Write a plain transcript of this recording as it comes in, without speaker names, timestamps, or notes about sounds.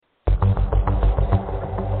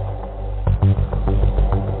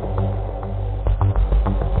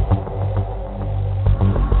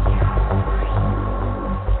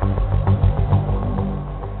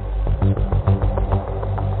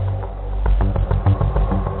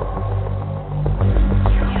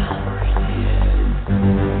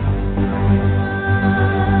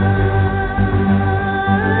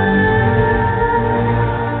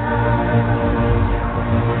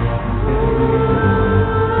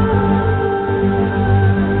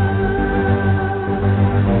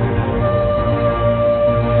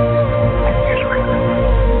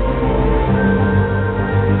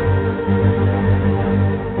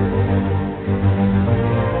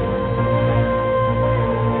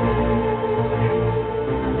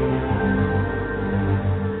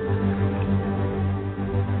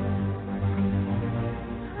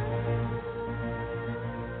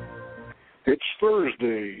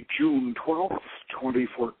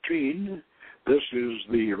machine. This is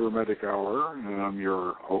the Hermetic Hour, and I'm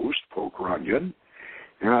your host, Poke Runyon.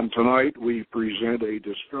 And tonight we present a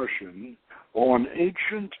discussion on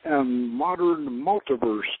ancient and modern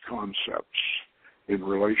multiverse concepts in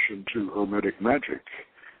relation to Hermetic Magick,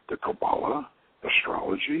 the Qabalah,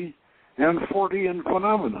 astrology, and Fortean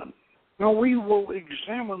phenomenon. Now, we will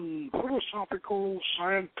examine philosophical,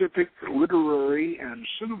 scientific, literary, and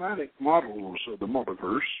cinematic models of the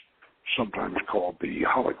multiverse, sometimes called the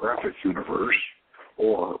Holographic Universe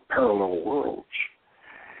or parallel worlds.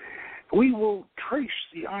 We will trace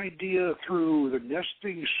the idea through the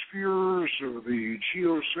nesting spheres of the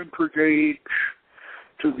geocentric age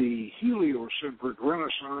to the heliocentric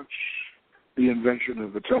renaissance, the invention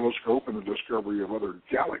of the telescope and the discovery of other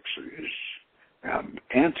galaxies and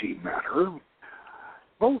antimatter,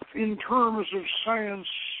 both in terms of science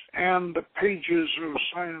and the pages of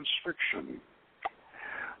science fiction.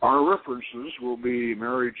 Our references will be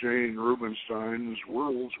Mary-Jane Rubenstein's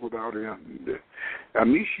Worlds Without End,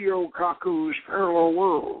 and Michio Kaku's Parallel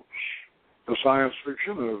Worlds, the science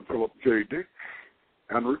fiction of Phillip K.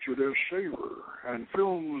 and Richard S. Shaver, and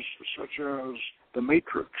films such as The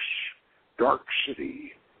Matrix, Dark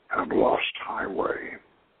City, and Lost Highway.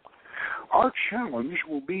 Our challenge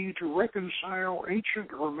will be to reconcile ancient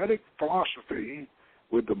Hermetic philosophy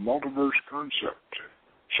with the multiverse concept.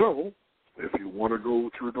 So, if you want to go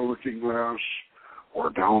through the looking glass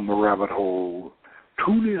or down the rabbit hole,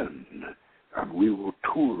 tune in and we will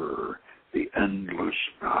tour the endless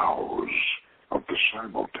nows of the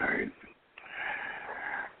Simultane.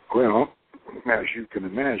 Well, as you can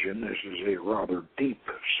imagine, this is a rather deep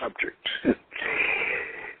subject.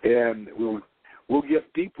 And we'll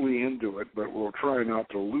get deeply into it, but we'll try not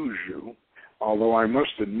to lose you. Although I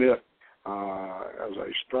must admit, as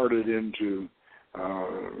I started into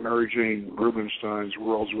Mary-Jane Rubenstein's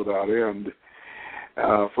Worlds Without End,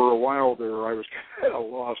 for a while there I was kind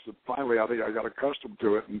of lost, and finally I think I got accustomed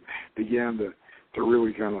to it and began to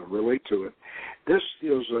really kind of relate to it. This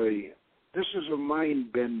is a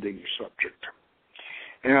mind-bending subject,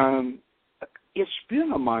 and it's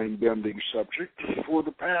been a mind-bending subject for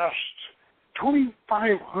the past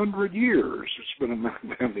 2,500 years. It's been a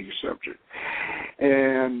mind-bending subject.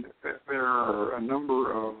 And there are a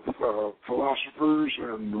number of philosophers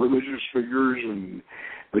and religious figures and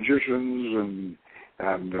magicians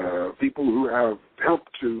and people who have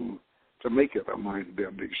helped to make it a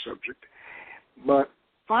mind-bending subject. But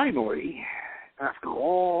finally, after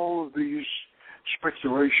all of these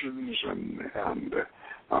speculations and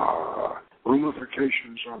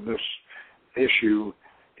ramifications on this issue,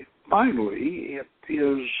 finally it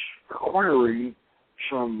is acquiring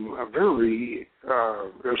some very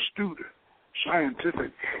astute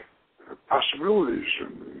scientific possibilities,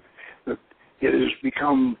 and that it has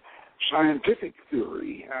become scientific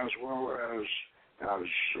theory as well as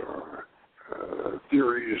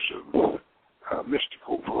theories of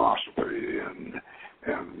mystical philosophy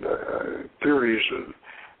and theories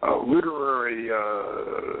of literary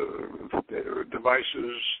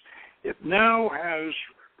devices. It now has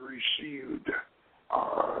received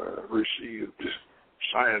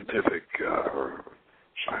scientific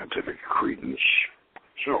credence.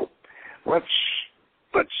 So let's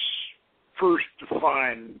first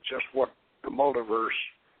define just what the multiverse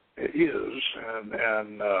is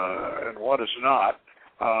and what is not.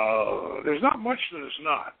 There's not much that is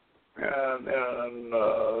not, and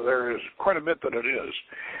there is quite a bit that it is.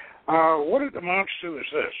 What it amounts to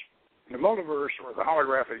is this: the multiverse, or the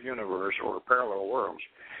holographic universe, or parallel worlds.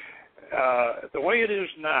 The way it is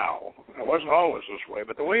now, it wasn't always this way,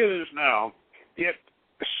 but the way it is now, it's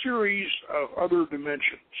a series of other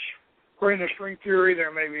dimensions. According to string theory,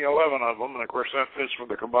 there may be 11 of them, and of course that fits with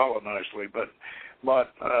the Qabalah nicely, but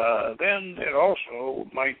then it also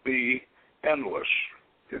might be endless.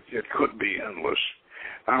 It could be endless.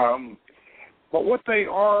 But what they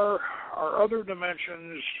are other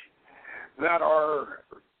dimensions that are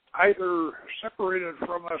either separated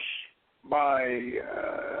from us by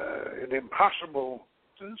an impossible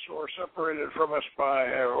distance, or separated from us by,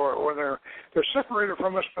 or they're separated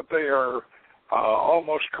from us, but they are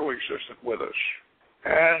almost coexistent with us.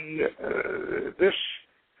 And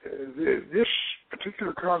this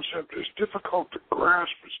particular concept is difficult to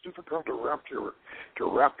grasp. It's difficult to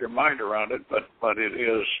wrap your mind around it, but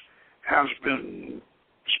it has been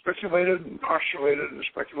speculated and postulated and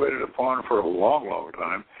speculated upon for a long, long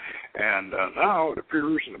time, and now it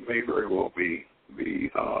appears that it may very well be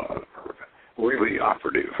really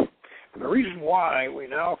operative. And the reason why we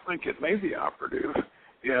now think it may be operative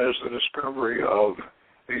is the discovery of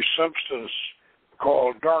a substance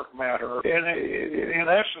called dark matter. In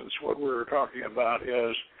essence, what we're talking about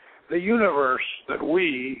is the universe that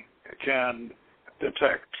we can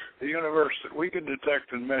detect, the universe that we can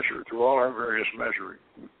detect and measure through all our various measuring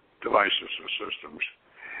devices and systems,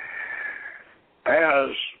 has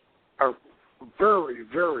a very,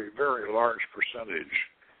 very, very large percentage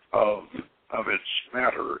of its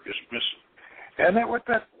matter is missing. And that what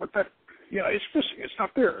that it's missing. It's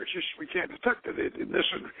not there. It's just we can't detect it.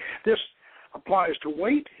 This applies to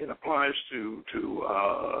weight. It applies to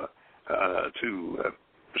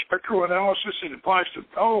spectral analysis. It applies to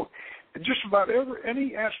just about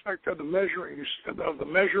any aspect of the measuring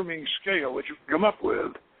scale that you can come up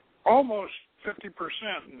with. Almost 50%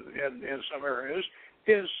 in some areas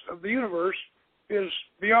of the universe is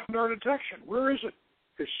beyond our detection. Where is it?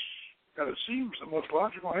 And it seems the most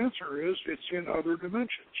logical answer is it's in other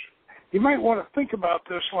dimensions. You might want to think about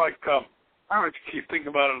this like I like to keep thinking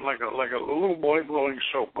about it like a little boy blowing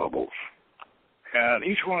soap bubbles, and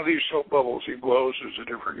each one of these soap bubbles he blows is a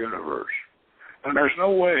different universe. And there's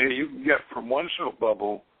no way you can get from one soap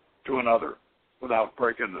bubble to another without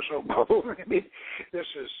breaking the soap bubble. I mean, this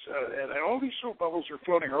is and all these soap bubbles are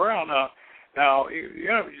floating around now.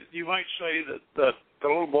 You might say that the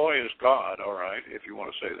little boy is God, all right, if you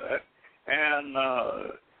want to say that. And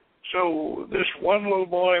so this one little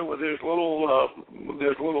boy with his little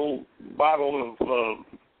bottle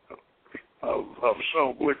of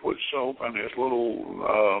soap, liquid soap, and his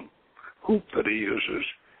little hoop that he uses,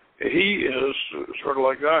 he is sort of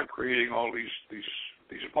like God, creating all these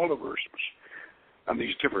multiverses and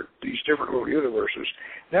these different little universes.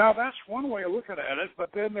 Now that's one way of looking at it,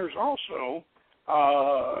 but then there's also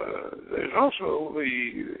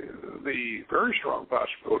the very strong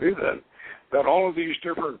possibility that all of these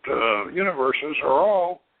different universes are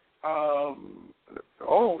all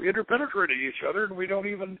interpenetrating each other, and we don't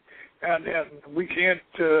even and we can't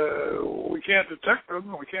detect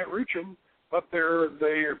them, we can't reach them, but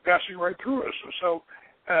they're passing right through us. So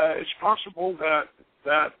it's possible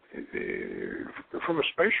that from a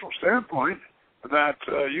spatial standpoint that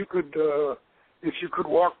you could. If you could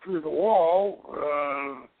walk through the wall,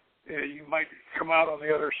 you might come out on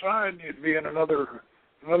the other side, and you'd be in another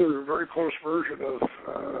very close version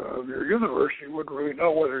of your universe. You wouldn't really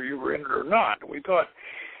know whether you were in it or not. We thought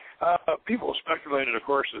people speculated, of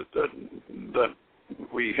course, that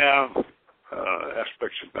we have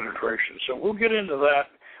aspects of penetration. So we'll get into that.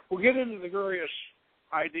 We'll get into the various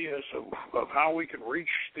ideas of how we can reach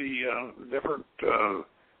the different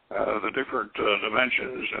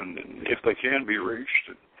dimensions and if they can be reached,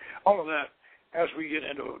 and all of that as we get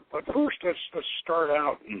into it. But first, let's start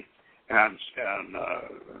out and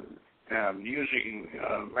using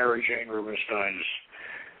Mary-Jane Rubenstein's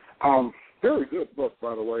very good book,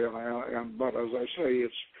 by the way. But as I say,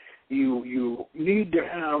 it's you need to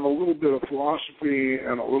have a little bit of philosophy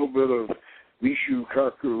and a little bit of Michio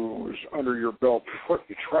Kaku under your belt before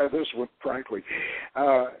you try this one, frankly.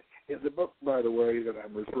 The book, by the way, that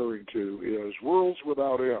I'm referring to is Worlds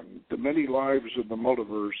Without End, The Many Lives of the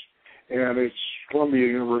Multiverse, and it's Columbia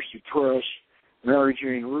University Press.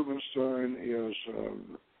 Mary-Jane Rubenstein is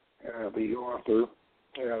the author,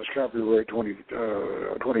 and it's copyright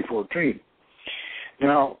 2014.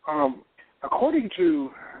 Now, according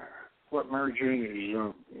to what Mary-Jane is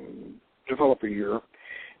developing here,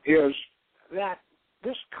 is that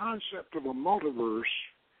this concept of a multiverse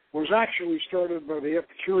was actually started by the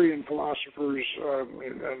Epicurean philosophers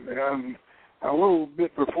and a little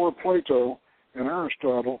bit before Plato and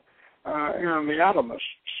Aristotle and the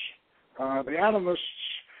atomists. The atomists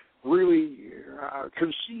really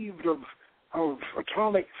conceived of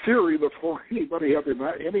atomic theory before anybody had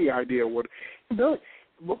any idea what.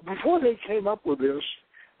 Before they came up with this,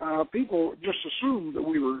 people just assumed that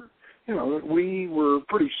we were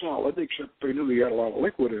pretty solid, except they knew we had a lot of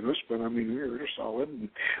liquid in us, but I mean, we were just solid, and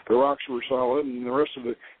the rocks were solid, and the rest of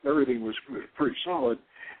everything was pretty solid.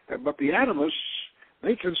 But the atomists,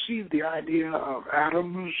 they conceived the idea of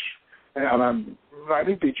atoms, and I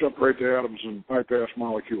think they jumped right to atoms and bypassed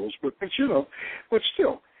molecules, but still,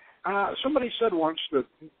 somebody said once that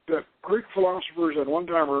Greek philosophers at one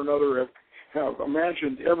time or another have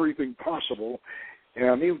imagined everything possible,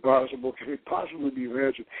 and the impossible can possibly be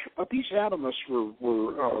imagined. But these atomists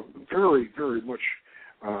were very, very much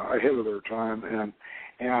ahead of their time,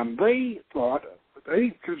 and they thought,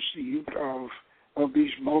 they conceived of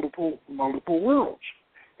these multiple worlds.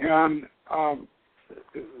 And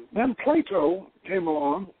then Plato came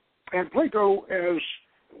along, and Plato, as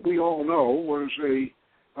we all know, was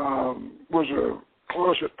a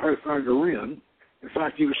closet Pythagorean. In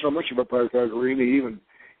fact, he was so much of a Pythagorean, he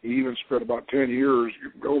even spent about 10 years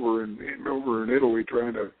over in Italy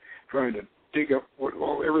trying to dig up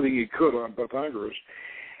everything he could on Pythagoras.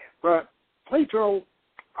 But Plato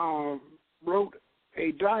wrote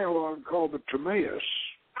a dialogue called the Timaeus,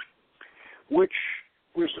 which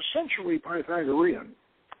was essentially Pythagorean,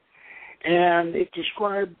 and it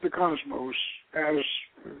described the cosmos as,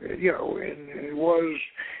 it was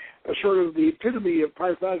a sort of the epitome of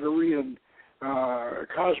Pythagorean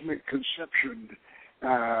cosmic conception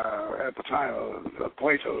at the time of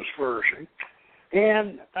Plato's flourishing.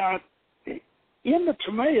 And in the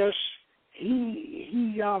Timaeus,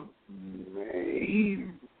 he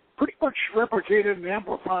pretty much replicated and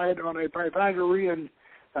amplified on a Pythagorean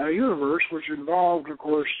universe, which involved, of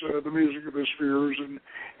course, the music of the spheres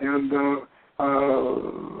and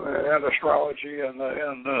astrology and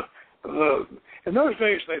in those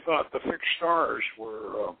days they thought the fixed stars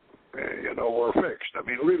were fixed. I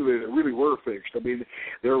mean, they really were fixed. I mean,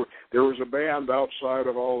 there was a band outside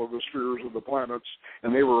of all of the spheres of the planets,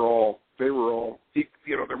 and they were all, there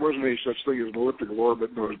wasn't any such thing as an elliptical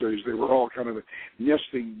orbit in those days. They were all kind of a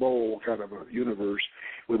nesting bowl kind of a universe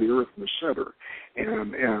with the Earth in the center.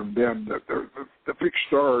 And then the fixed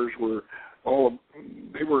stars were all,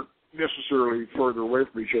 they weren't necessarily further away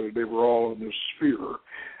from each other. They were all in this sphere,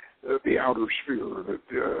 the outer sphere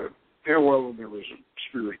that, and there was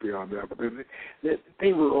spheres beyond that, but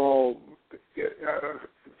they were all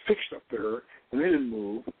fixed up there, and they didn't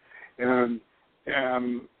move. And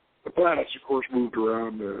the planets, of course, moved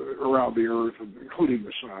around the Earth, including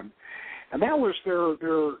the Sun. And that was their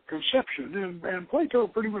conception. And Plato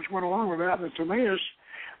pretty much went along with that in the Timaeus.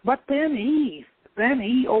 But then he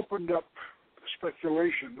opened up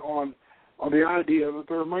speculation on the idea that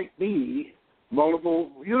there might be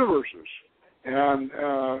multiple universes. And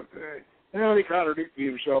he contradicted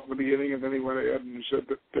himself in the beginning, and then he went ahead and said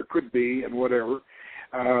that there could be and whatever,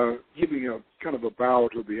 giving a kind of a bow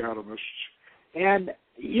to the atomists. And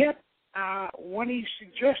yet, when he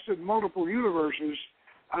suggested multiple universes,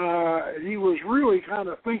 he was really kind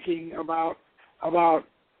of thinking about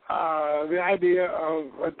the idea of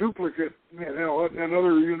a duplicate,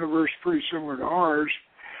 another universe pretty similar to ours,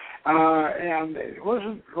 and it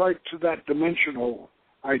wasn't right to that dimensional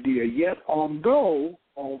idea yet, although,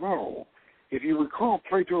 if you recall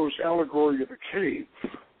Plato's allegory of the cave,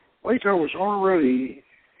 Plato was already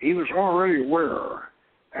aware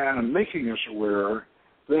and making us aware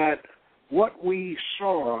that what we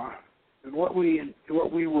saw and what we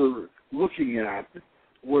were looking at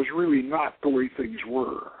was really not the way things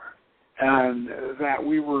were. And that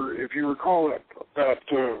we were, if you recall that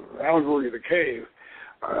allegory of the cave,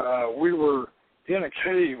 we were in a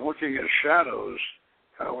cave looking at shadows.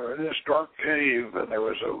 We were in this dark cave, and there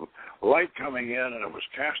was a light coming in, and it was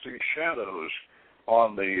casting shadows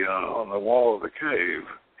on the wall of the cave,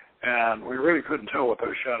 and we really couldn't tell what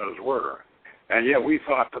those shadows were. And yet we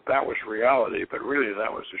thought that was reality, but really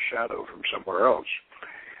that was a shadow from somewhere else.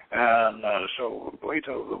 And so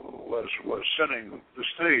Plato was setting the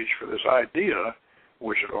stage for this idea,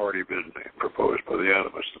 which had already been proposed by the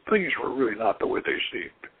atomists, that things were really not the way they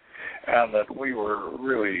seemed, and that we were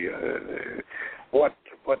really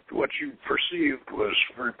what you perceived was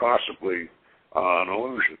very possibly an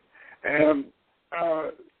illusion. And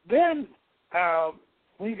then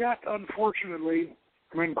we got, unfortunately,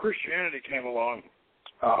 when Christianity came along,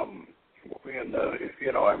 in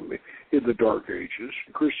the Dark Ages,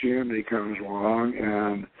 Christianity comes along,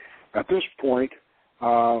 and at this point,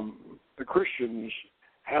 the Christians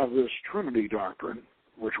have this Trinity doctrine,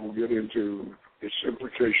 which we'll get into its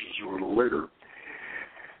implications a little later.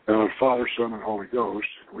 Father, Son, and Holy Ghost.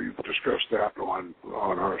 We've discussed that on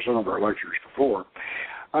some of our lectures before,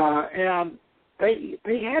 and they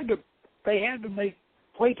had to make,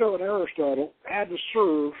 Plato and Aristotle had to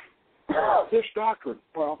serve this doctrine.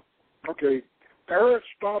 Well, okay,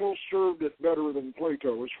 Aristotle served it better than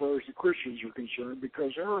Plato as far as the Christians are concerned,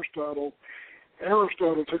 because Aristotle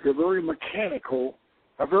took a very mechanical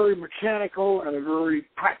and a very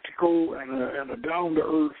practical and a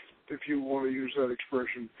down-to-earth, if you want to use that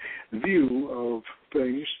expression, view of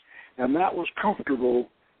things, and that was comfortable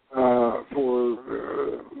for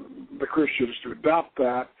the Christians to adopt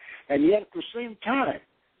that. And yet, at the same time,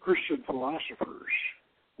 Christian philosophers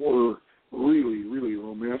were really, really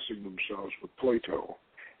romancing themselves with Plato.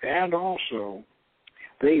 And also,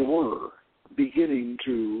 they were beginning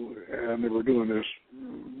to, and they were doing this,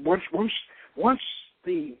 once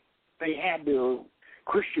they had their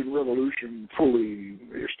Christian revolution fully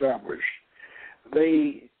established,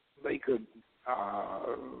 they could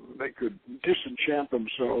disenchant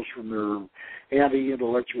themselves from their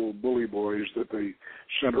anti-intellectual bully boys that they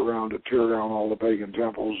sent around to tear down all the pagan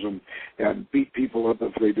temples and beat people up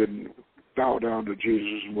if they didn't bow down to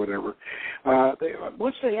Jesus and whatever.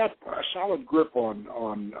 Once they had a solid grip on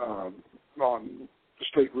the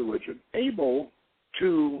state religion, able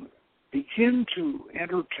to begin to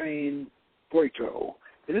entertain Plato.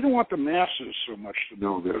 They didn't want the masses so much to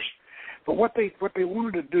know this, but what they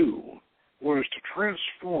wanted to do was to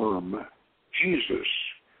transform Jesus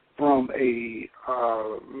from a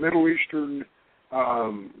Middle Eastern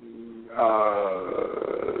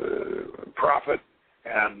prophet,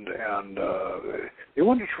 and they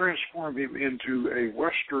wanted to transform him into a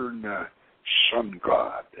Western sun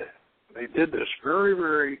god. They did this very,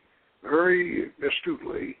 very, very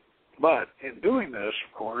astutely, but in doing this,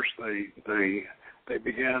 of course, they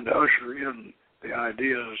began to usher in the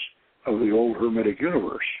ideas of the old Hermetic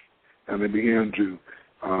universe, and they began to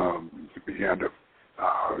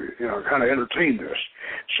kind of entertain this.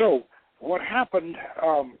 So what happened?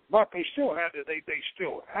 But they still had to. They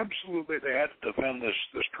absolutely had to defend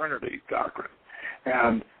this Trinity doctrine,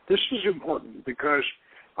 and this is important because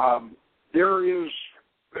there is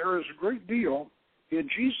a great deal in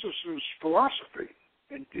Jesus' philosophy,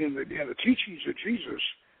 in the teachings of Jesus.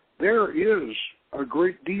 There is a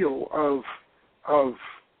great deal of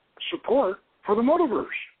support for the multiverse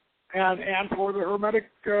and for the Hermetic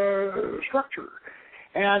structure,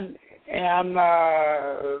 and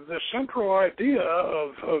the central idea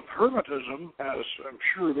of Hermetism, as I'm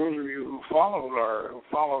sure those of you who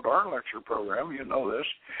followed our lecture program, you know this,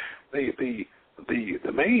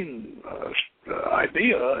 the main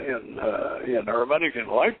idea in Hermetic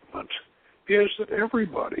enlightenment is that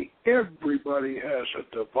everybody has a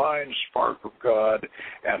divine spark of God,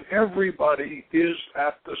 and everybody is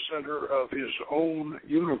at the center of his own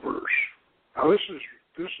universe. Now, this is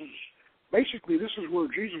basically where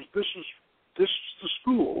Jesus. This is the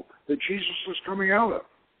school that Jesus is coming out of.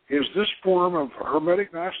 Is this form of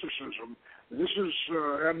Hermetic Gnosticism? This is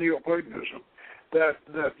and Neoplatonism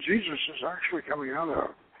that Jesus is actually coming out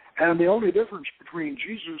of. And the only difference between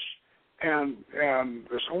Jesus and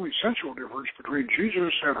this only essential difference between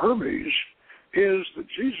Jesus and Hermes is that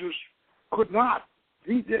Jesus could not.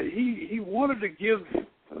 He wanted to give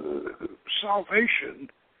salvation.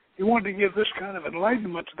 He wanted to give this kind of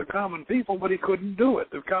enlightenment to the common people, but he couldn't do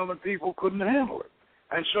it. The common people couldn't handle it.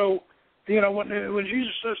 And so, when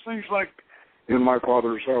Jesus says things like, "In my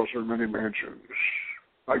Father's house are many mansions.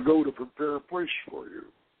 I go to prepare a place for you.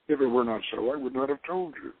 If it were not so, I would not have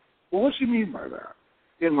told you." Well, what's he mean by that?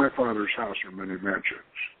 In my Father's house are many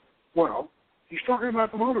mansions. Well, he's talking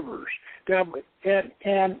about the multiverse,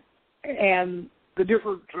 and the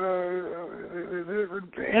different,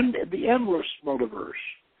 the endless multiverse,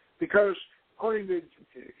 because according to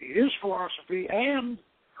his philosophy and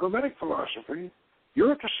Hermetic philosophy,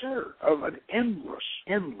 you're at the center of an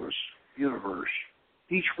endless universe.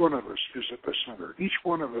 Each one of us is at the center. Each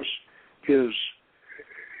one of us has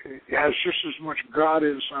just as much God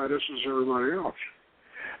inside us as everybody else.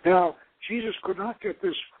 Now, Jesus could not get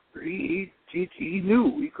this. He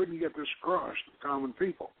knew he couldn't get this across to the common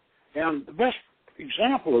people. And the best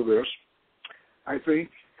example of this, I think,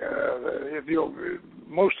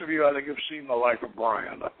 most of you, I think, have seen The Life of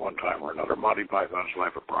Brian at one time or another, Monty Python's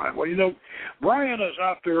Life of Brian. Well, Brian is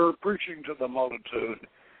out there preaching to the multitude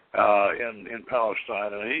in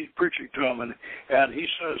Palestine, and he's preaching to them, and he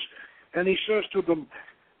says to them,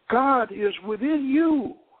 "God is within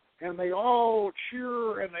you." And they all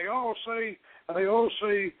cheer, and they all say,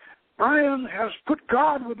 "Brian has put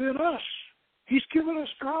God within us. He's given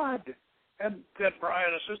us God." And then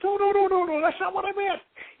Brian says, "No, that's not what I meant.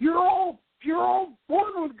 You're all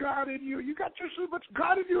born with God in you. You got just as much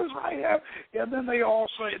God in you as I have." And then they all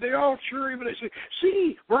cheer him, and they say,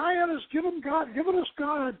 "See, Brian has given us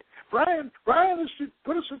God. Brian has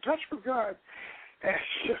put us in touch with God."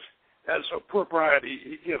 And so poor Brian,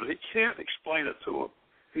 he can't explain it to him.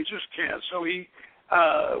 He just can't. So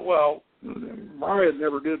Brian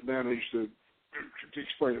never did manage to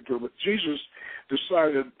explain it to him. But Jesus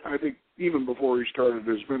decided, I think, even before he started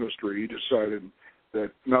his ministry, he decided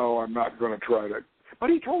that, no, I'm not going to try that. But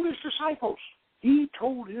he told his disciples. He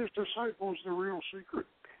told his disciples the real secret,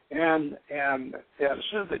 and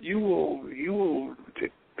said that you will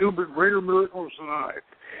do greater miracles than I.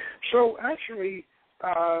 So actually,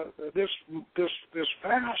 this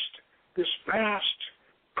vast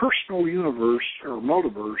personal universe or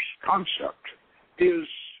multiverse concept is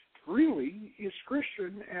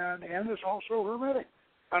Christian and is also Hermetic.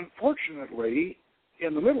 Unfortunately,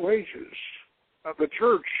 in the Middle Ages, the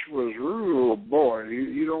church was, oh boy,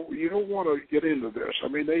 you don't want to get into this. I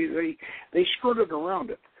mean, they skirted around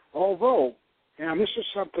it. Although, and this is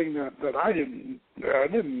something that I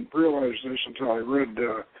didn't realize this until I read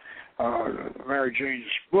Mary-Jane's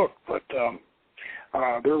book, but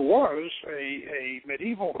there was a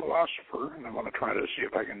medieval philosopher, and I'm going to try to see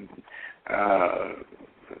if I can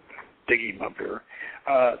dig him up here,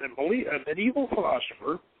 a medieval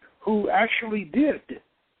philosopher who actually did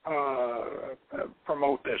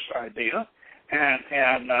promote this idea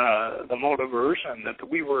and the multiverse, and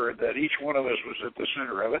that each one of us was at the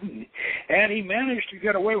center of it, and he managed to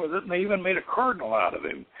get away with it, and they even made a cardinal out of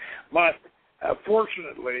him. But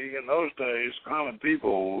fortunately, in those days, common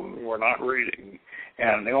people were not reading,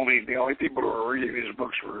 and the only people who were reading these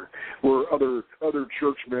books were other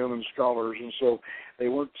churchmen and scholars, and so they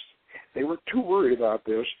weren't too worried about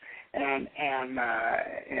this. And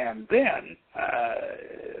then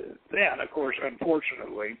of course,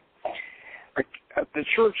 unfortunately, the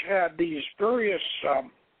church had these various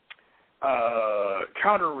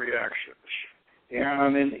counter reactions,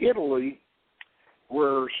 and in Italy,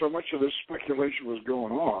 where so much of this speculation was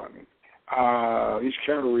going on, these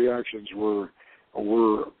counter reactions were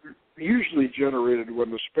usually generated when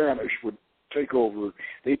the Spanish would take over.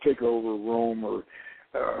 They take over Rome or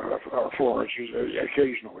Florence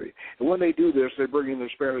occasionally, and when they do this, they bring in the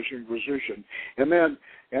Spanish Inquisition, and then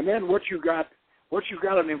what you got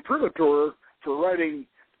an imprimatur for writing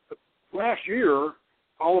last year,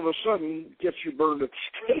 all of a sudden gets you burned at the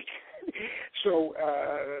stake. So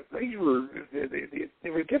things were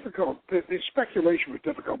difficult. The speculation was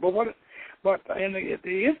difficult, but in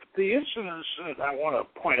the incidents that I want to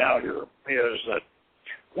point out here is that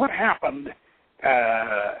what happened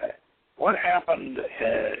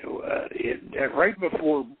right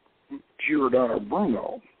before Giordano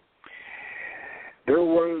Bruno. There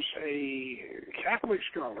was a Catholic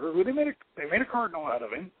scholar who they made a cardinal out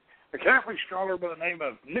of him, a Catholic scholar by the name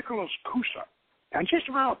of Nicholas Cusa, and just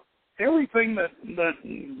about everything that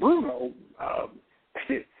Bruno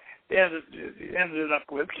ended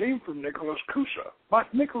up with came from Nicholas Cusa.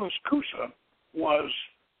 But Nicholas Cusa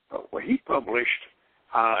he published,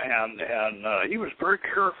 and he was very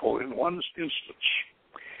careful in one instance,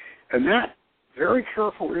 and that very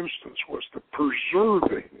careful instance was the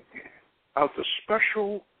preserving of the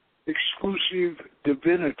special, exclusive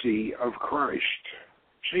divinity of Christ.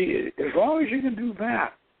 See, as long as you can do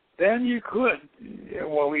that, then you could,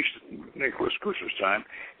 well, at least in Nicholas Cusa's time,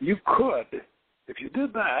 you could, if you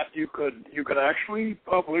did that, you could actually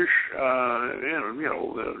publish, the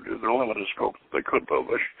limited scope that they could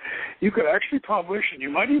publish. You could actually publish, and you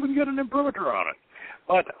might even get an imprimatur on it.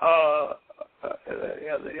 But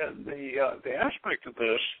the aspect of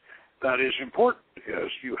this that is important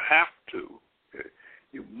is you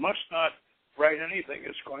must not write anything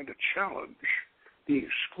that's going to challenge the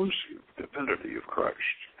exclusive divinity of Christ.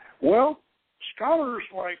 Well, scholars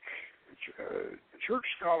like church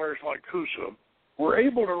scholars like Cusa were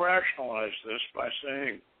able to rationalize this by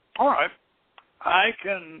saying, all right,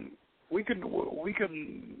 we can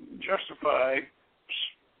justify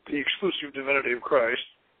the exclusive divinity of Christ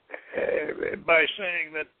by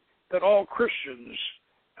saying that all Christians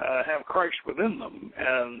have Christ within them,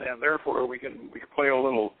 and therefore we can play a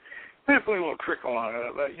little trick on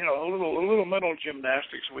it, a little mental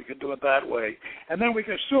gymnastics. We can do it that way, and then we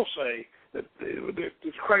can still say that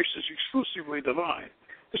Christ is exclusively divine.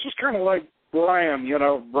 This is kind of like Brian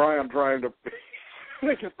trying to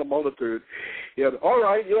get the multitude. All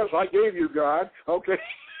right, yes, I gave you God, okay,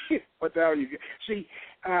 but now you see.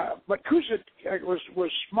 But Cusa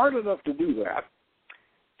was smart enough to do that.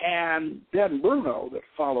 And then Bruno, that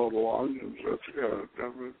followed along,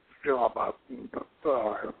 about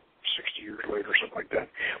 60 years later, something like that.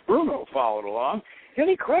 Bruno followed along, and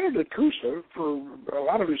he credited Cusa for a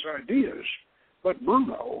lot of his ideas. But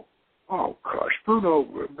Bruno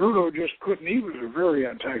just couldn't. He was very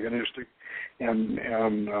antagonistic, and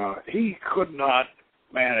he could not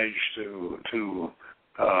manage to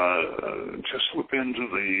slip into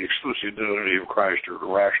the exclusive divinity of Christ or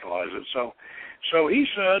to rationalize it. So he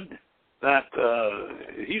said that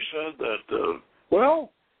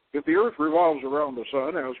well, if the Earth revolves around the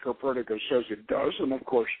sun, as Copernicus says it does, and of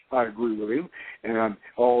course I agree with him, and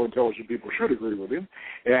all intelligent people should agree with him,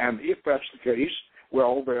 and if that's the case,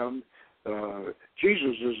 well then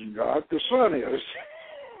Jesus isn't God, the Son is.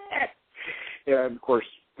 And of course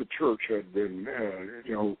the church had been,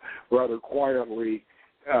 rather quietly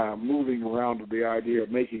moving around to the idea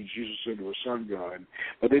of making Jesus into a sun god,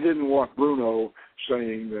 but they didn't want Bruno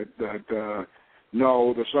saying that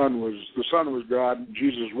no, the Son was God, and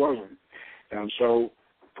Jesus wasn't, and so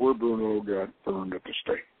poor Bruno got burned at the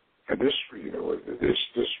stake. And this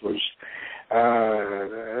was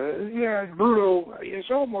Bruno.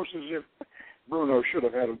 It's almost as if Bruno should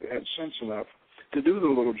have had sense enough to do the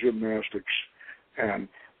little gymnastics,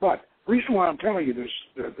 but reason why I'm telling you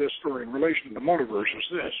this story in relation to the multiverse is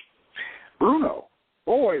this. Bruno,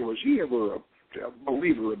 boy, was he ever a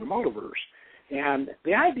believer in the multiverse. And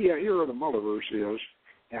the idea here of the multiverse is,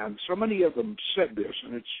 and so many of them said this,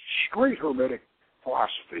 and it's straight Hermetic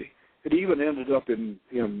philosophy. It even ended up in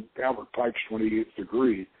Albert Pike's 28th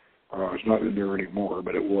degree. It's not in there anymore,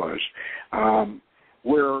 but it was.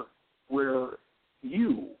 Where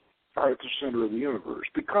you are at the center of the universe,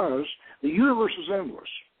 because the universe is endless,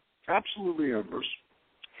 absolutely endless,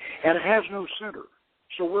 and it has no center.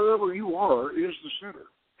 So wherever you are is the center,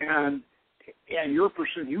 and your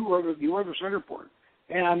percent, you are the center point.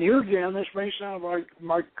 And here again, this may sound like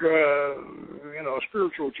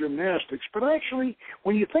spiritual gymnastics, but actually,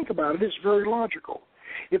 when you think about it, it's very logical.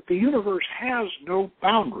 If the universe has no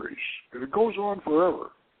boundaries, if it goes on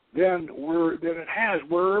forever, then it has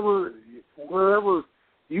wherever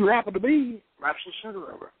you happen to be, that's the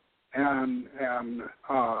center of it. And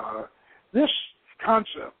this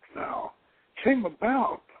concept now came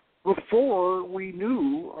about before we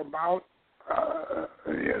knew about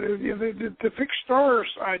the fixed stars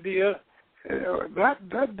idea. That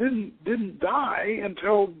didn't die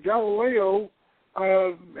until Galileo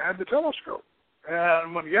had the telescope.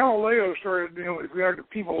 And when Galileo started, we had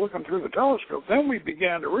people looking through the telescope, then we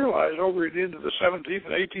began to realize over into the 17th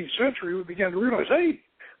and 18th century, we began to realize, hey,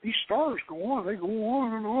 these stars go on. They go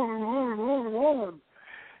on and on and on and on and on.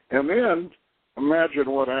 And then imagine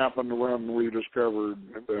what happened when we discovered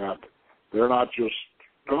that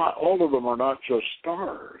all of them are not just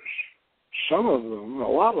stars. Some of them, a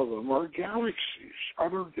lot of them, are galaxies,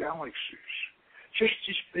 other galaxies, just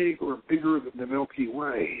as big or bigger than the Milky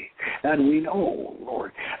Way. And we know,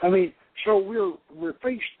 Lord. I mean, so we're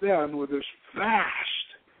faced then with this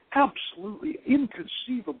vast, absolutely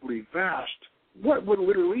inconceivably vast, what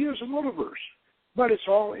literally is a multiverse. But it's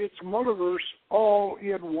multiverse all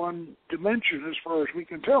in one dimension as far as we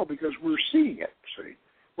can tell, because we're seeing it, see.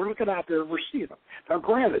 We're looking out there and we're seeing them. Now,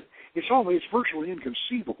 granted, it's virtually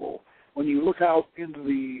inconceivable when you look out into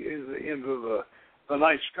the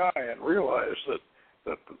night sky and realize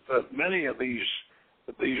that many of these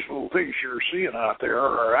little things you're seeing out there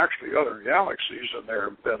are actually other galaxies, and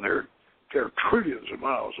they're trillions of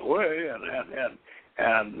miles away,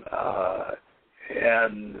 and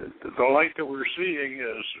the light that we're seeing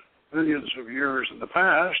is millions of years in the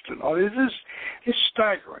past, and all it is. It's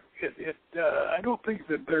staggering. I don't think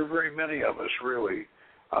that there are very many of us really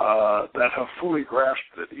that have fully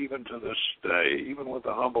grasped it, even to this day, even with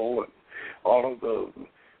the Hubble and all of the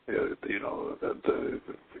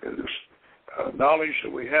knowledge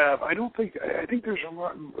that we have. I think there's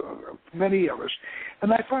many of us,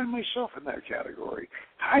 and I find myself in that category.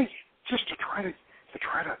 Just to try to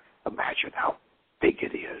imagine how big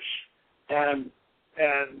it is, and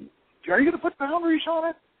are you going to put boundaries on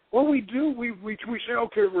it? Well, we do. We say,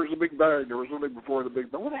 okay, there was the Big Bang. There was something before the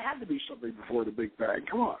Big Bang. Well, there had to be something before the Big Bang.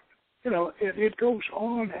 Come on. It goes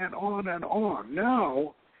on and on and on.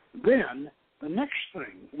 Now, then, the next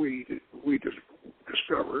thing we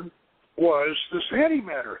discovered was this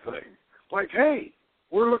antimatter thing. Like, hey,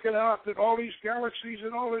 we're looking out at all these galaxies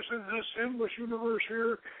and all this endless universe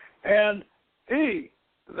here, and, hey,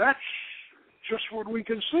 that's just what we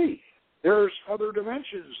can see. There's other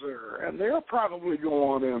dimensions there, and they'll probably go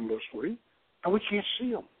on endlessly, and we can't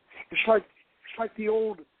see them. It's like the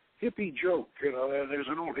old hippie joke, there's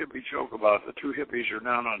an old hippie joke about the two hippies are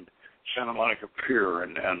down on Santa Monica Pier,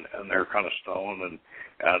 and they're kind of stoned,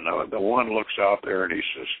 and the one looks out there and he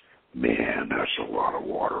says, man, that's a lot of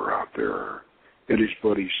water out there. And his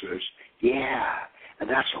buddy says, yeah, and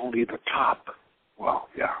that's only the top. Well,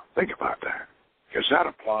 yeah, think about that, because that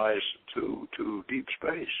applies to deep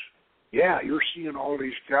space. Yeah, you're seeing all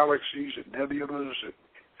these galaxies and nebulas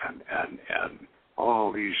and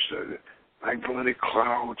all these magnetic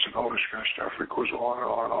clouds and all this kind of stuff. It goes on and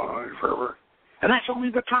on and on and forever. And that's only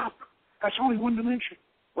the top. That's only one dimension.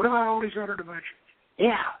 What about all these other dimensions?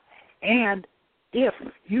 Yeah, and if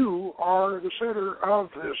you are the center of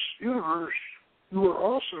this universe, you are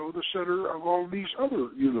also the center of all these other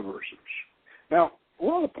universes. Now,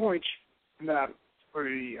 one of the points that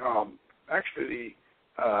the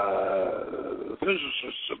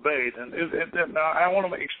physicists debate, and I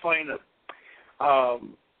want to explain it,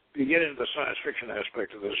 get into the science fiction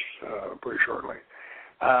aspect of this pretty shortly.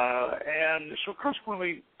 And so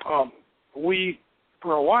consequently,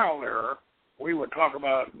 for a while there, we would talk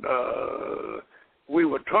about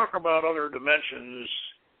other dimensions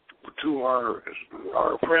to our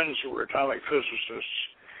friends who were atomic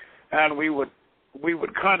physicists, and we would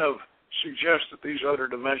kind of suggest that these other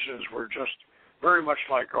dimensions were just very much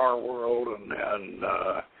like our world, and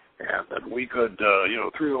and that we could,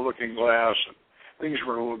 through the looking glass, things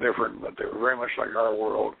were a little different, but they were very much like our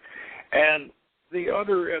world. And the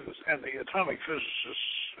atomic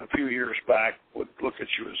physicists a few years back would look at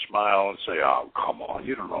you and smile and say, "Oh, come on,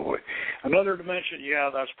 you don't know. Another dimension, yeah,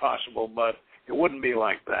 that's possible, but it wouldn't be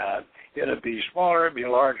like that. It'd be smaller, it'd be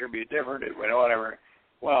larger, it'd be different, whatever."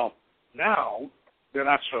 Well, now they're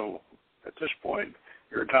not so. At this point,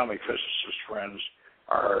 your atomic physicist friends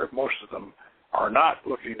most of them are not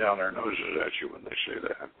looking down their noses at you when they say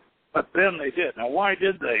that. But then they did. Now, why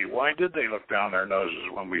did they? Why did they look down their noses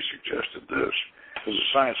when we suggested this? Because the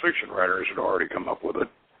science fiction writers had already come up with it.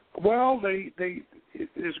 Well, there's a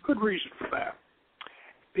good reason for that.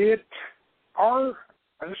 And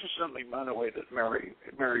this is something, by the way, that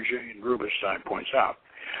Mary-Jane Rubenstein points out.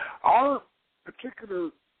 Our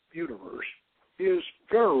particular universe is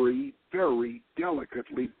very, very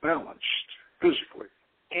delicately balanced physically.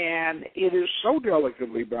 And it is so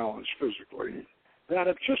delicately balanced physically that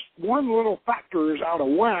if just one little factor is out of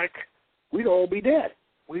whack, we'd all be dead.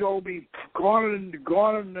 We'd all be gone, and I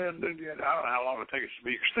don't know how long it would take us to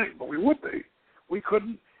be extinct, but we would be. We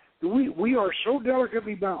couldn't. We are so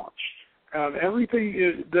delicately balanced. And everything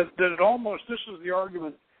is that it almost, this is the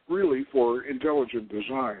argument really for intelligent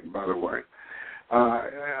design, by the way,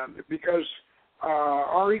 and because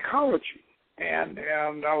our ecology and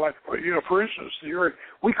like, for instance, the Earth,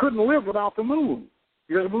 we couldn't live without the moon.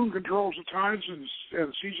 The moon controls the tides and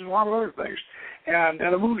seasons and a lot of other things, and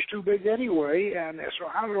the moon's too big anyway. And so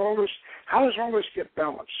how does all this get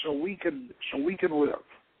balanced so we can live?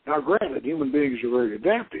 Now, granted, human beings are very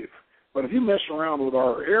adaptive. But if you mess around with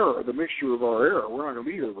our air, the mixture of our air, we're not going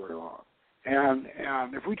to be here very long. And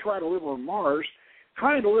if we try to live on Mars,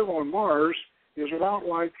 is about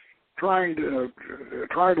like trying to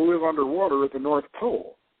live underwater at the North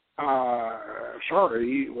Pole. Without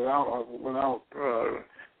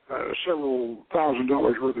several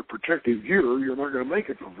 $1,000s worth of protective gear, you're not going to make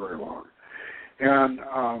it for very long. And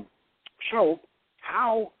so,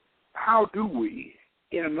 how do we,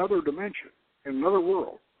 in another dimension, in another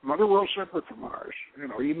world separate from ours,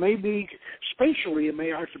 you may be, spatially it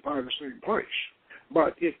may occupy the same place,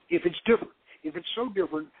 but if it's different, if it's so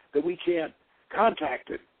different that we can't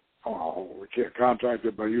contact it, we can't contact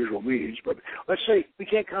it by usual means, but let's say we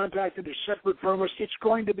can't contact it as separate from us, it's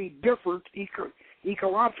going to be different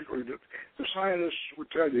ecologically, the scientists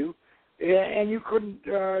would tell you, and you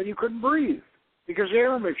couldn't breathe because the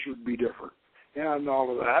air mixture would be different and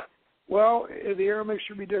all of that. Well, the air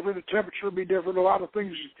mixture would be different, the temperature would be different, a lot of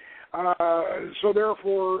things. So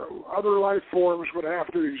therefore, other life forms would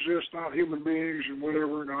have to exist, not human beings and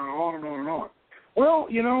whatever, and on and on and on. Well,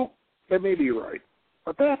 they may be right.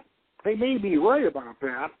 But they may be right about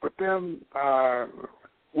that, but then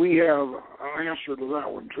we have an answer to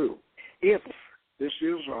that one, too. If this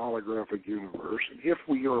is a holographic universe, and if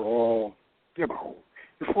we are all, if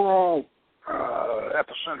we're all at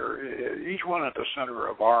the center, each one at the center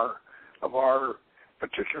of our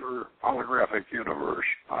particular holographic universe,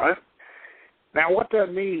 all right? Now, what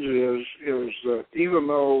that means is that even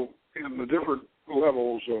though in the different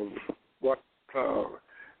levels of what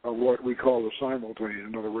we call the simultane,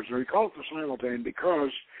 in other words, we call it the simultane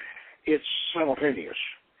because it's simultaneous,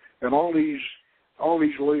 and all these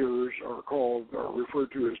layers are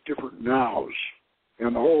referred to as different nows,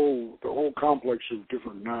 and the whole complex of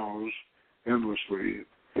different nows, endlessly,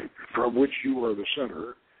 from which you are the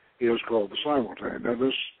center, is called the simultane. Now,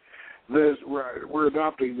 we're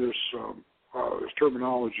adopting this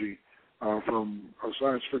terminology from a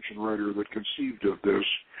science fiction writer that conceived of this,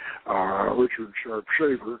 Richard Sharp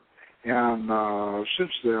Shaver, and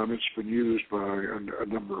since then it's been used by a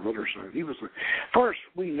number of other scientists. He was the first.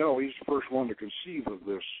 We know he's the first one to conceive of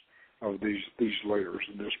these layers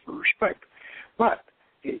in this respect. But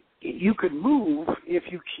you can move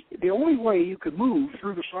the only way you can move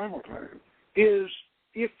through the simultane is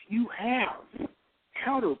if you have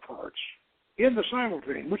counterparts in the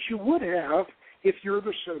simultane, which you would have if you're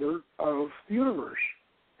the center of the universe.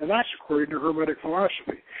 And that's according to Hermetic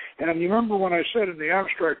philosophy. And you remember when I said in the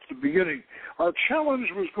abstract at the beginning, our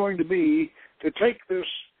challenge was going to be to take this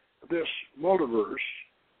multiverse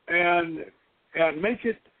and make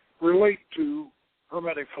it relate to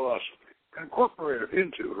Hermetic philosophy, incorporate it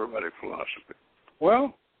into Hermetic philosophy.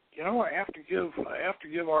 Well, I have to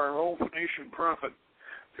give our old Phoenician prophet,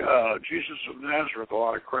 Jesus of Nazareth, a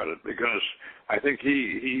lot of credit because I think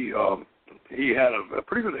he had a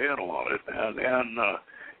pretty good handle on it, and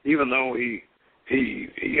even though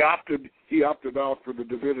he opted out for the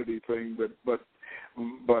divinity thing, but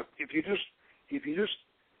if you just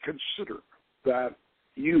consider that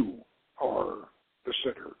you are the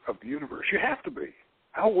center of the universe, you have to be.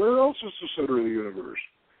 where else is the center of the universe?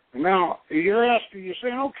 And now, you're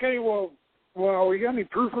saying, okay, well, we got any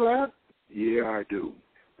proof of that? Yeah, I do.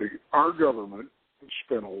 Our government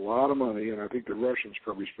spent a lot of money, and I think the Russians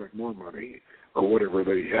probably spent more money, or whatever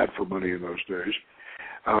they had for money in those days,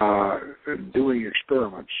 doing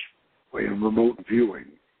experiments in remote viewing.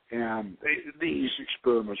 And these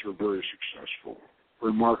experiments were very successful,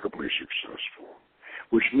 remarkably successful,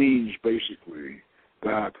 which means basically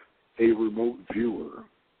that a remote viewer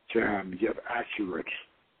can get accurate.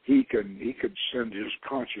 He can send his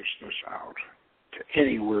consciousness out to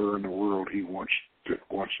anywhere in the world he wants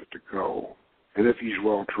it to go. And if he's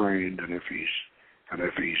well trained, and if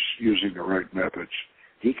he's using the right methods,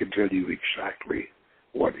 he can tell you exactly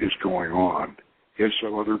what is going on in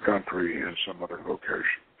some other country, in some other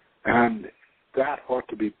location. And that ought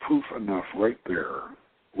to be proof enough right there,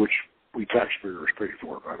 which we taxpayers pay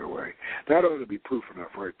for, by the way. That ought to be proof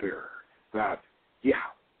enough right there that,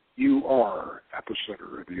 yeah, you are at the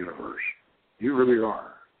center of the universe. You really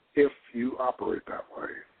are, if you operate that way.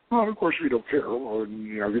 Well, of course, we don't care. Well, if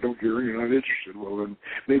you don't care, you're not interested. Well, then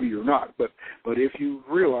maybe you're not. But if you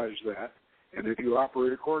realize that, and if you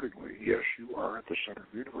operate accordingly, yes, you are at the center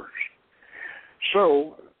of the universe.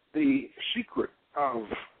 So the secret of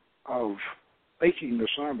making the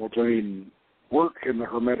Simultane work in the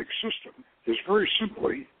Hermetic system is very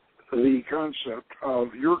simply the concept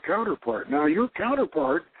of your counterpart. Now, your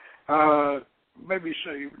counterpart, maybe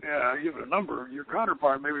say, give it a number, your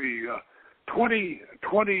counterpart maybe 20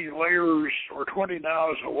 layers or 20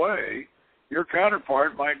 nows away, your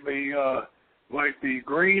counterpart might be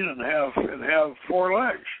green and have 4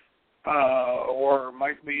 legs, or it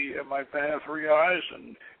might have 3 eyes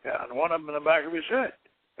and one of them in the back of his head,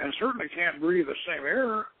 and certainly can't breathe the same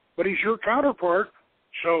air. But he's your counterpart,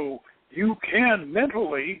 so you can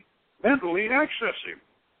mentally access him,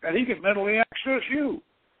 and he can mentally access you,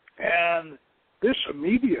 and this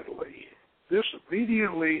immediately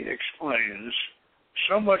explains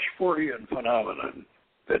so much Fortean phenomenon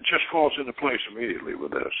that just falls into place immediately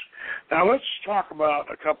with this. Now let's talk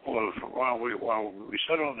about a couple of, while we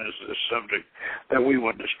set on this subject, that we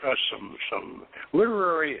would discuss some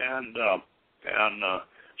literary and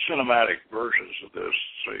cinematic versions of this,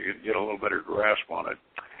 so you can get a little better grasp on it.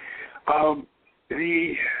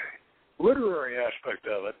 The literary aspect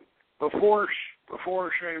of it, before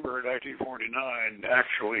Shaver in 1949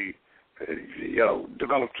 actually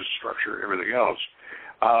developed his structure, everything else.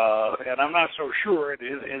 And I'm not so sure,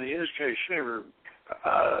 in his case, Shaver,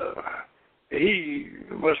 he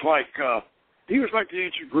was like the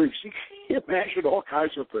ancient Greeks. He imagined all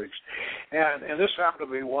kinds of things, and this happened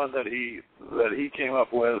to be one that he came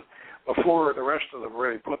up with before the rest of them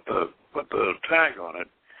really put the tag on it.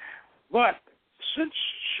 But since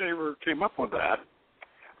Shaver came up with that,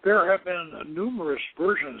 there have been numerous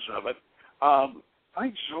versions of it. I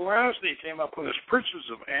think Zelazny came up with his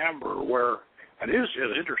Princes of Amber, where, and it is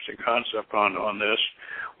an interesting concept on this,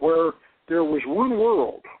 where there was one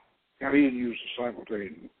world. Now, he didn't use the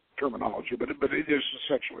Simultane terminology, but it is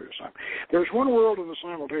essentially the same. There's one world in the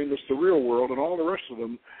Simultane that's the real world, and all the rest of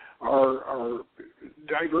them are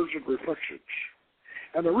divergent reflections.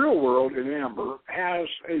 And the real world in Amber has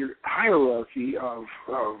a hierarchy of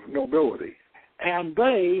nobility, and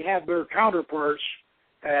they have their counterparts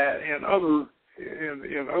in other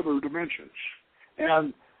dimensions.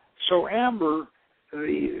 And so Amber,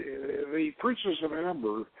 the Princes of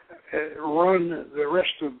Amber, run the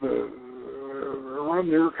rest of run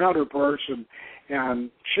their counterparts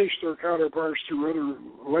and chase their counterparts through other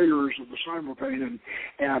layers of the Simultane,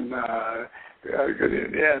 and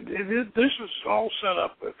this is all set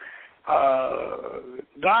up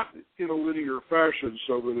not in a linear fashion,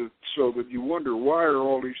 so that you wonder why are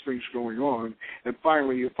all these things going on, and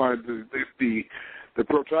finally you find the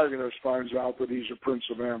protagonist finds out that he's a Prince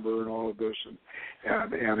of Amber and all of this,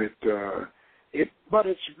 but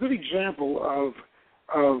it's a good example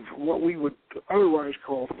of what we would otherwise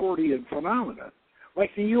call Fortean phenomena,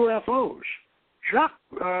 like the UFOs. Jacques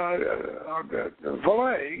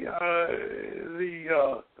Vallée,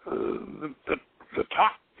 the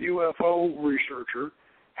top UFO researcher,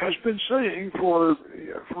 has been saying for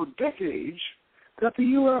decades that the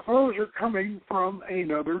UFOs are coming from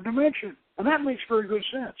another dimension. And that makes very good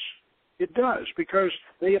sense. It does, because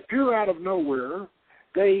they appear out of nowhere.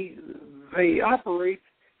 They operate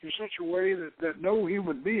in such a way that no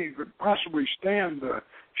human being could possibly stand the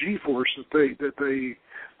G-force that they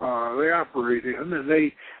operate in, and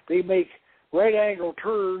they make right angle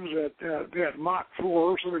turns at Mach 4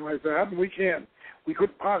 or something like that, and we couldn't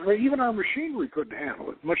possibly, even our machinery couldn't handle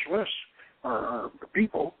it, much less our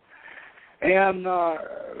people. And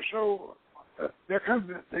so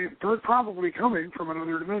they're probably coming from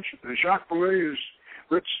another dimension. And Qabalah has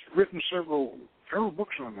written several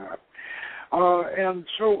books on that. And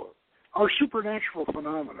so our supernatural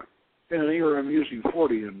phenomena, and here I'm using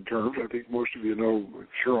Fortean terms. I think most of you know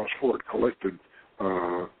Charles Fort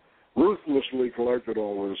ruthlessly collected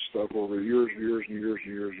all this stuff over years and years.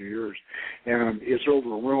 And it's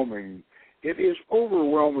overwhelming. It is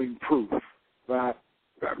overwhelming proof that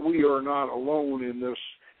we are not alone in this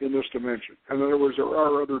dimension. In other words, there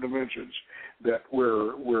are other dimensions that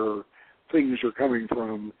where things are coming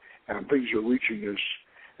from and things are reaching us,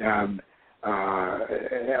 and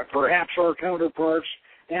perhaps our counterparts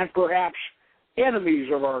and perhaps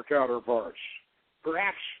enemies of our counterparts,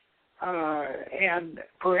 perhaps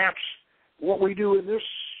what we do in this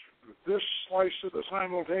slice of the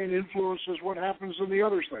Simultane influences what happens in the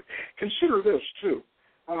other slice. Consider this too,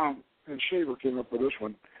 and Shaver came up with this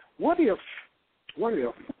one. What if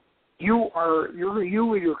you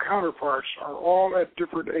and your counterparts are all at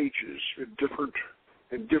different ages, in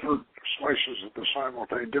different slices of the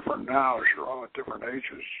Simultane, different nows, you're all at different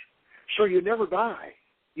ages. So you never die.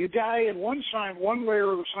 You die in one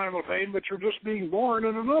layer of the Simultane, but you're just being born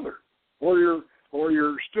in another. Or you're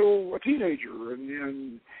still a teenager,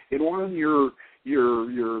 and in one you're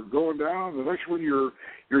going down, the next one you're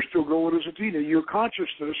still going as a teenager. Your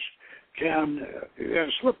consciousness can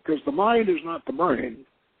slip, because the mind is not the brain,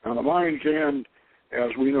 and the mind can,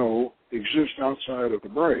 as we know, exist outside of the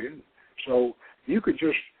brain. So you could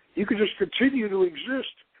just continue to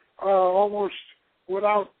exist almost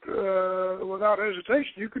without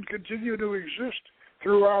hesitation. You could continue to exist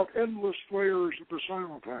throughout endless layers of the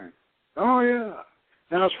Simultane. Oh yeah.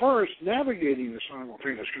 Now, as far as navigating the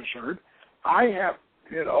Simultane is concerned, I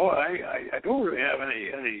don't really have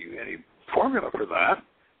any formula for that,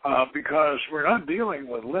 because we're not dealing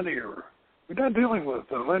with linear. We're not dealing with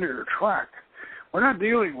the linear track. We're not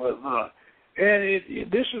dealing with,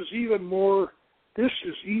 this is even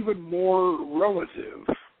more relative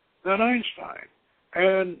than Einstein.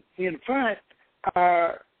 And in fact,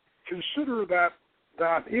 consider that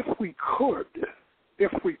if we could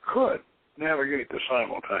navigate the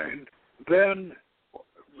Simultane, then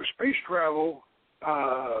space travel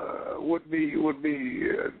would be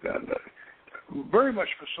very much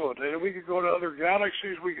facilitated. We could go to other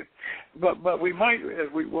galaxies. But we might,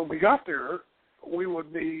 when we got there, we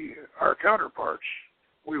would be our counterparts.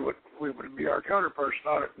 We would be our counterparts,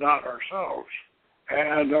 not ourselves,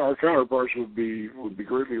 and our counterparts would be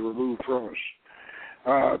greatly removed from us.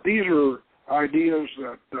 These are ideas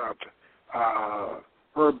that are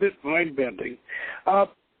a bit mind-bending.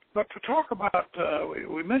 But to talk about,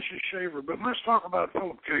 we mentioned Shaver, but let's talk about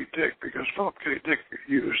Phillip K. Dick, because Phillip K. Dick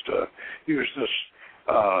used this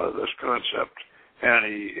concept, and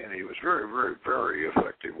he was very, very, very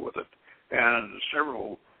effective with it. And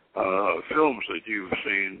several films that you've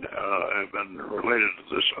seen have been related to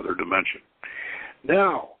this other dimension.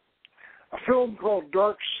 Now, a film called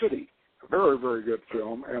Dark City, a very, very good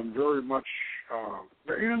film, and very much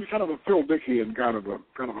kind of a Phil Dickian kind of a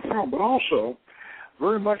film, but also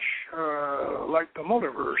very much like the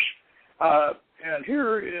multiverse. And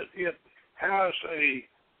here it has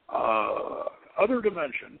other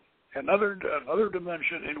dimension, another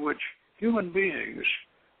dimension in which human beings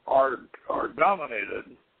are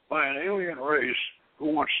dominated by an alien race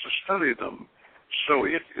who wants to study them, so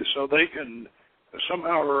they can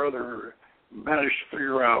somehow or other manage to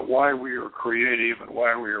figure out why we are creative and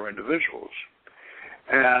why we are individuals.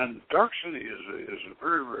 And Dark City is a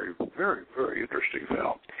very, very, very, very interesting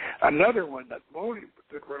film. Another one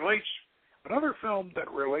another film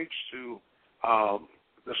that relates to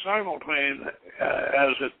the Simultane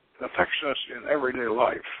as it affects us in everyday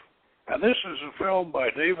life. And this is a film by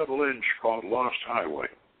David Lynch called Lost Highway.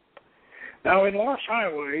 Now, in Lost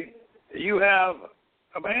Highway, you have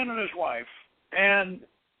a man and his wife, and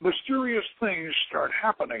mysterious things start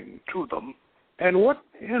happening to them. And what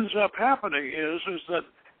ends up happening is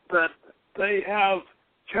that they have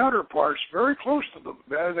counterparts very close to them.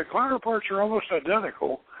 The counterparts are almost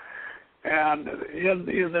identical, and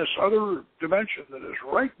in this other dimension that is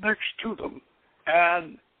right next to them,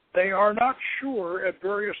 and they are not sure at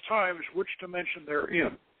various times which dimension they're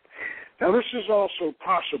in. Now, this is also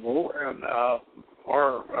possible, and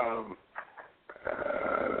our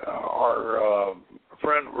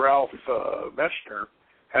friend Ralph Metzner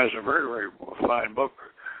has a very, very fine book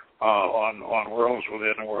on worlds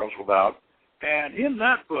within and worlds without. And in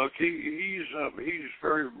that book, he's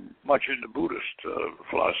very much into Buddhist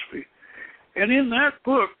philosophy. And in that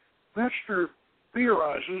book, Metzner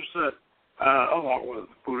theorizes that, along with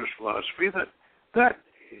Buddhist philosophy, that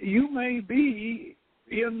you may be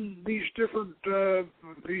in these different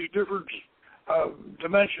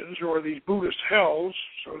dimensions, or these Buddhist hells,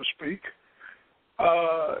 so to speak,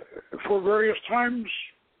 for various times,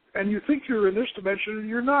 and you think you're in this dimension and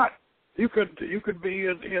you're not. You could be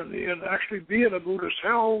actually be in a Buddhist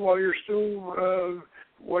hell while you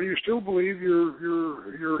still believe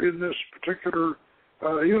you're in this particular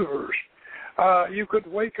universe. You could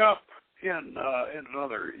wake up in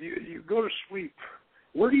another. You go to sleep.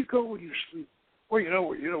 Where do you go when you sleep? Well,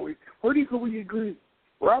 where do you go when you dream?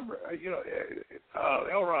 Robert,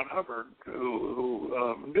 L. Ron Hubbard, who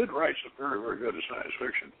did write some very, very good science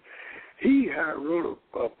fiction, he wrote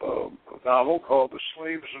a novel called The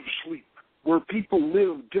Slaves of Sleep, where people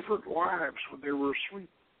lived different lives when they were asleep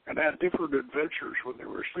and had different adventures when they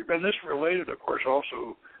were asleep. And this related, of course,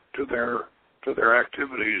 also to their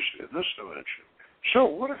activities in this dimension. So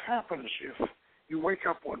what happens if you wake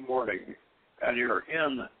up one morning and you're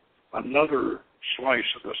in another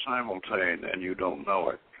slice of the Simultane and you don't know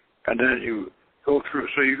it? And then you go through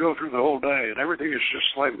the whole day and everything is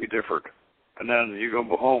just slightly different. And then you go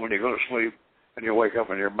home and you go to sleep and you wake up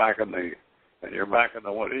and you're back in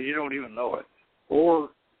the one, and you don't even know it. Or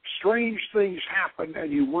strange things happen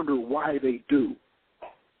and you wonder why they do.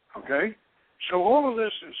 Okay? So all of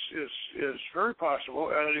this is very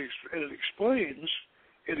possible, and it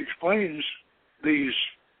explains these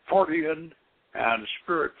Fortean and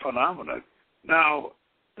spirit phenomena. Now,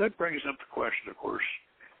 that brings up the question, of course,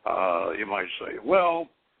 you might say, well,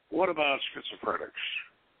 what about schizophrenics?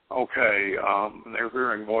 Okay, they're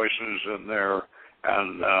hearing voices and they're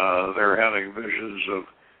having visions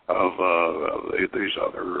of these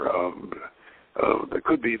other, there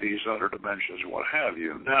could be these other dimensions, what have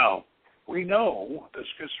you. Now, we know that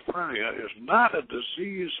schizophrenia is not a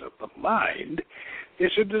disease of the mind,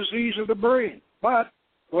 it's a disease of the brain. But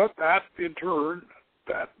that, in turn,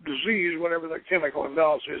 that disease, whatever the chemical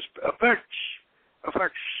imbalance is, affects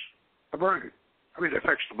the brain. I mean, it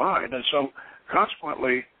affects the mind. And so,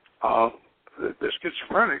 consequently, the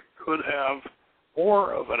schizophrenic could have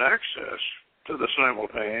more of an access to the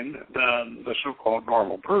Simultane than the so-called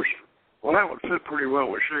normal person. Well, that would fit pretty well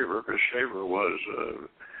with Shaver, because Shaver was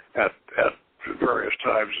at various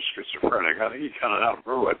times a schizophrenic. I think he kind of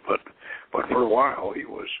outgrew it, but for a while he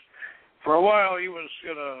was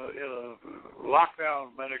in a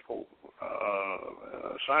lockdown medical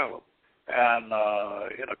asylum and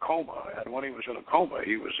in a coma. And when he was in a coma,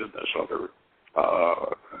 he was in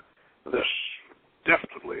this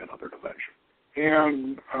definitely another dimension.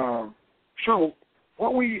 And so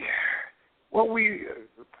what we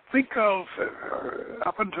think of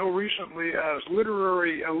up until recently as a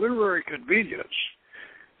literary convenience,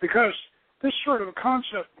 because this sort of a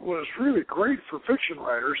concept was really great for fiction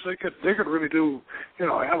writers. They could really do,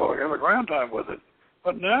 have a grand time with it.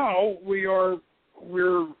 But now we're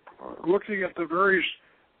looking at the very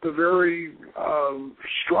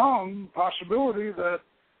strong possibility that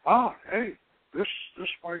hey, this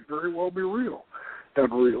might very well be real,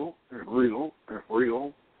 and real, and real, and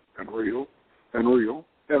real, and real, and real,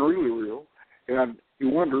 and really real. And you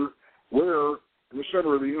wonder where in the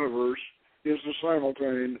center of the universe is the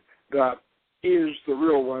Simultane that is the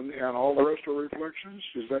real one, and all the rest are reflections.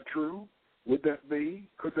 Is that true? Would that be?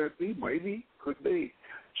 Could that be? Maybe. Could be.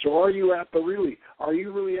 So are you really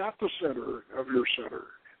at the center of your center?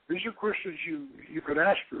 These are questions you could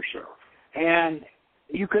ask yourself. And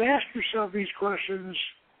you could ask yourself these questions,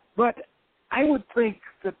 but I would think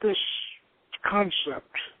that this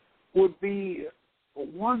concept would be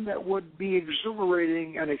one that would be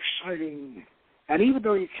exhilarating and exciting. And even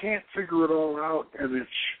though you can't figure it all out,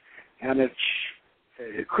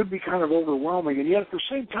 it could be kind of overwhelming, and yet at the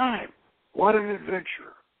same time, what an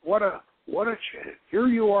adventure! What a chance! Here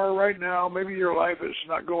you are right now. Maybe your life is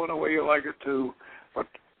not going the way you like it to, but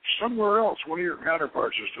somewhere else, one of your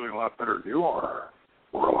counterparts is doing a lot better than you are,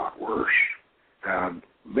 or a lot worse. And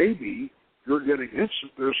maybe you're getting hints of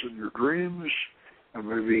this in your dreams, and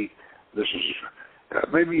maybe this is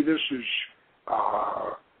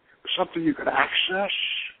something you can access.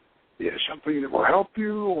 Yeah, something that will help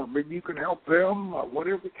you, or maybe you can help them, or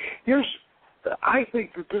whatever. I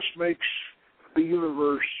think that this makes the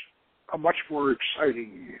universe a much more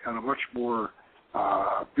exciting and a much more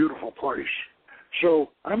beautiful place. So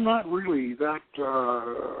I'm not really that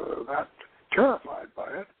terrified by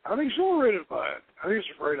it. I'm exhilarated by it. I think it's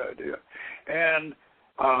a great idea. And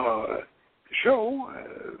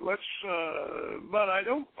but I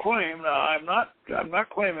don't claim. Now, I'm not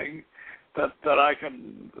claiming that I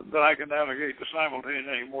can navigate the Simultane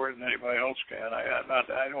any more than anybody else can.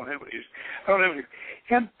 I don't have any.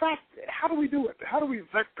 In fact, how do we do it? How do we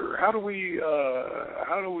vector? How do we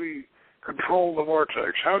control the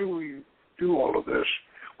vortex? How do we do all of this?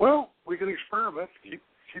 Well, we can experiment, keep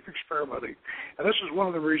experimenting. And this is one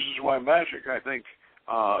of the reasons why magic, I think,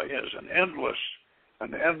 is an endless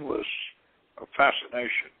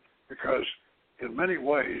fascination, because in many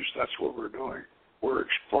ways that's what we're doing. We're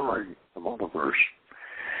exploring the multiverse.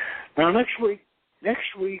 Now, next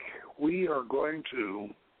week we are going to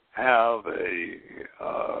have a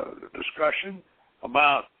discussion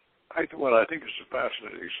about what I think is a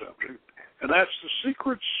fascinating subject, and that's the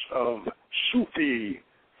secrets of Sufi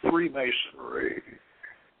Freemasonry.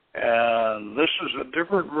 And this is a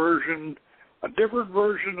different version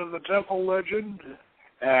of the temple legend,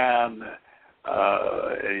 and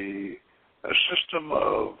a system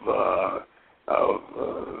of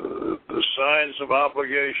the signs of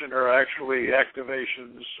obligation are actually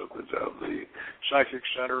activations of the psychic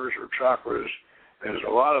centers or chakras. There's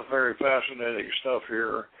a lot of very fascinating stuff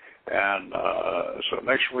here. And so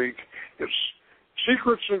next week, it's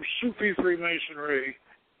Secrets of Sufi Freemasonry.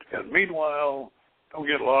 And meanwhile, don't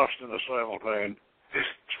get lost in the Simultane,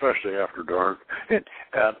 especially after dark.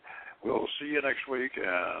 And we'll see you next week,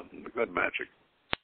 and good magic.